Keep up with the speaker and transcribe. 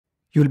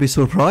You'll be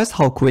surprised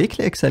how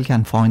quickly Excel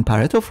can find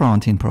Pareto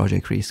front in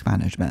project risk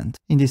management.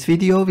 In this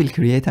video, we'll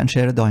create and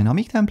share a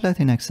dynamic template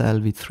in Excel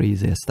with 3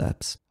 easy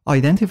steps: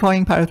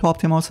 identifying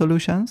Pareto-Optimal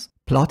solutions,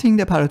 plotting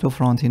the Pareto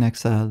front in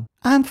Excel,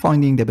 and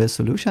finding the best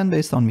solution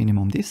based on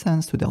minimum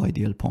distance to the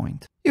ideal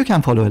point. You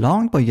can follow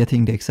along by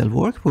getting the Excel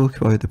workbook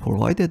via the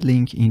provided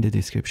link in the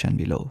description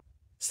below.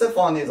 Step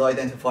 1 is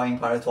identifying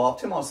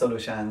Pareto-Optimal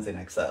solutions in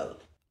Excel.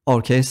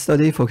 Our case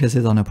study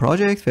focuses on a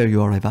project where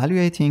you are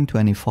evaluating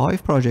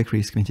 25 project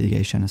risk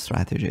mitigation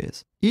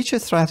strategies. Each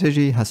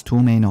strategy has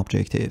 2 main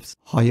objectives: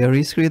 higher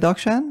risk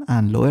reduction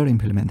and lower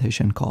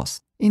implementation costs.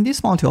 In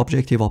this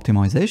multi-objective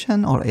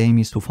optimization, our aim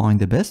is to find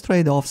the best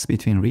trade-offs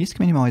between risk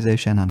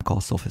minimization and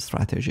cost of a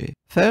strategy.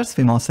 First,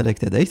 we must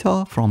select the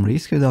data from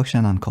risk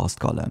reduction and cost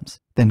columns.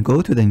 Then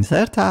go to the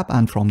Insert tab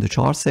and from the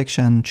Chart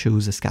section,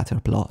 choose a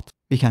scatter plot.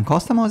 We can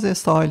customize the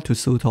style to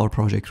suit our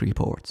project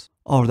reports.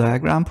 Our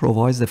diagram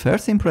provides the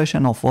first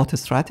impression of what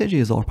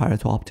strategies are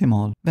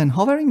Pareto-Optimal when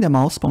hovering the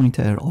mouse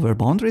pointer over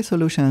boundary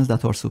solutions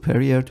that are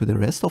superior to the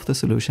rest of the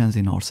solutions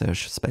in our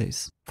search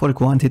space. For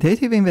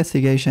quantitative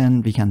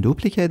investigation, we can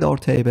duplicate our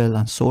table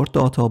and sort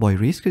data by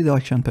risk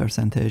reduction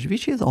percentage,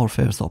 which is our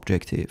first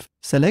objective.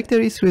 Select the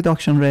risk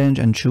reduction range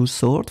and choose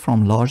sort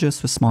from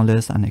largest to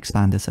smallest and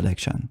expand the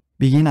selection.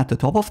 Begin at the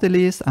top of the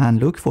list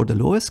and look for the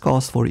lowest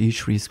cost for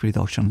each risk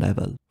reduction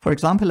level. For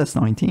example,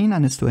 S19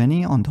 and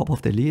S20 on top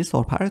of the list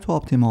are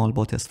Pareto-Optimal,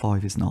 but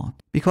S5 is not,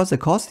 because the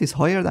cost is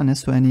higher than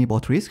S20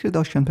 but risk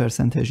reduction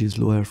percentage is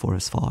lower for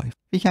S5.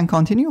 We can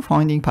continue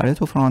finding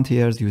Pareto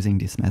frontiers using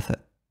this method.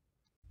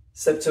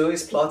 Step 2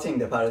 is plotting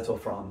the Pareto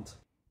front.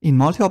 In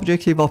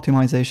multi-objective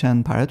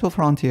optimization, Pareto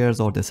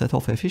frontiers are the set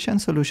of efficient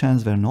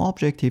solutions where no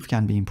objective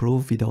can be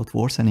improved without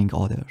worsening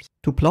others.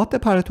 To plot the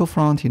Pareto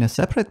front in a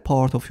separate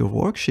part of your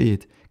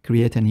worksheet,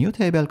 create a new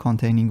table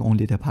containing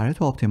only the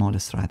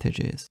Pareto-Optimal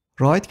strategies.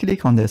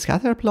 Right-click on the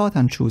scatter plot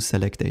and choose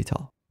Select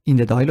Data. In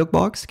the dialog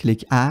box,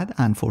 click Add,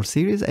 and for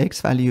series X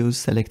values,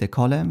 select a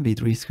column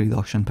with risk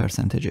reduction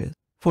percentages.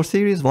 For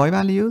series Y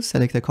values,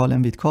 select a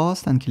column with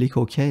cost and click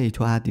OK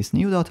to add this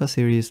new data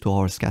series to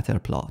our scatter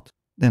plot.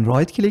 Then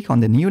right-click on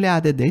the newly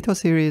added data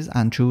series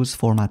and choose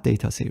Format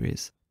Data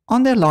Series.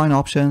 Under Line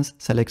Options,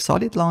 select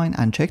Solid Line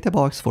and check the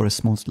box for a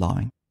smooth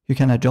line. You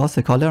can adjust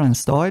the color and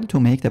style to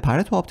make the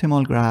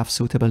Pareto-Optimal graph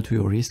suitable to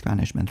your risk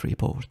management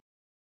report.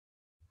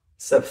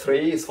 Step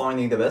 3 is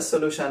finding the best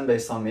solution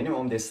based on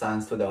minimum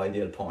distance to the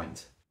ideal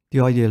point. The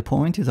ideal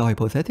point is a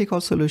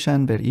hypothetical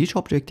solution where each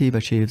objective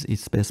achieves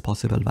its best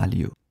possible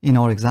value. In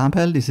our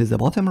example, this is the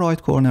bottom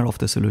right corner of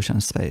the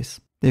solution space.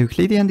 The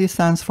Euclidean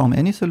distance from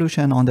any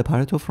solution on the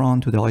Pareto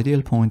front to the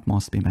ideal point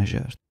must be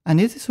measured. An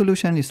easy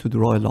solution is to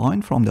draw a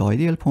line from the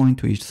ideal point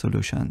to each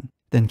solution.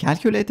 Then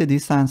calculate the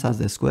distance as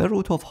the square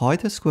root of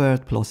height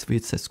squared plus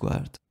width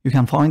squared. You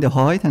can find the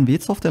height and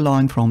width of the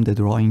line from the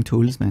Drawing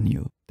Tools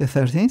menu. The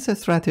 13th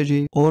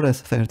strategy, or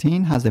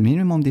S13, has the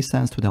minimum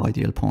distance to the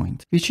ideal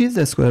point, which is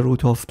the square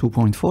root of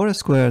 2.4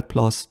 squared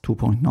plus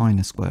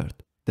 2.9 squared.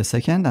 The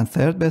second and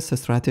third best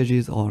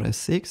strategies are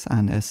S6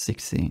 and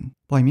S16.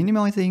 By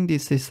minimizing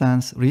this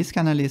distance, risk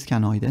analysts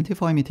can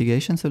identify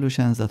mitigation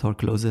solutions that are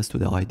closest to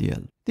the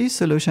ideal. These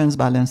solutions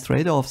balance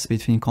trade-offs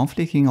between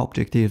conflicting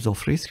objectives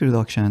of risk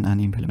reduction and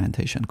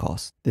implementation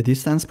costs. The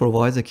distance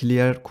provides a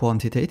clear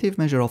quantitative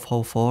measure of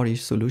how far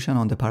each solution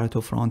on the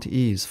Pareto front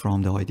is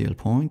from the ideal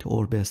point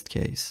or best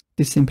case.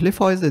 This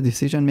simplifies the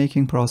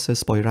decision-making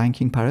process by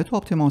ranking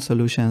Pareto-Optimal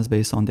solutions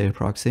based on their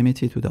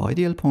proximity to the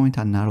ideal point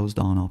and narrows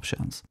down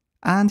options.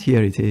 And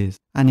here it is,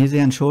 an easy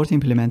and short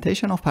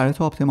implementation of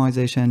Pareto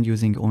optimization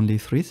using only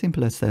 3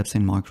 simple steps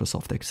in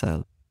Microsoft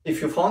Excel.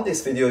 If you found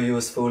this video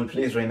useful,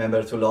 please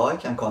remember to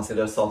like and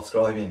consider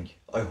subscribing.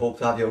 I hope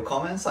to have your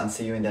comments and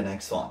see you in the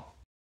next one.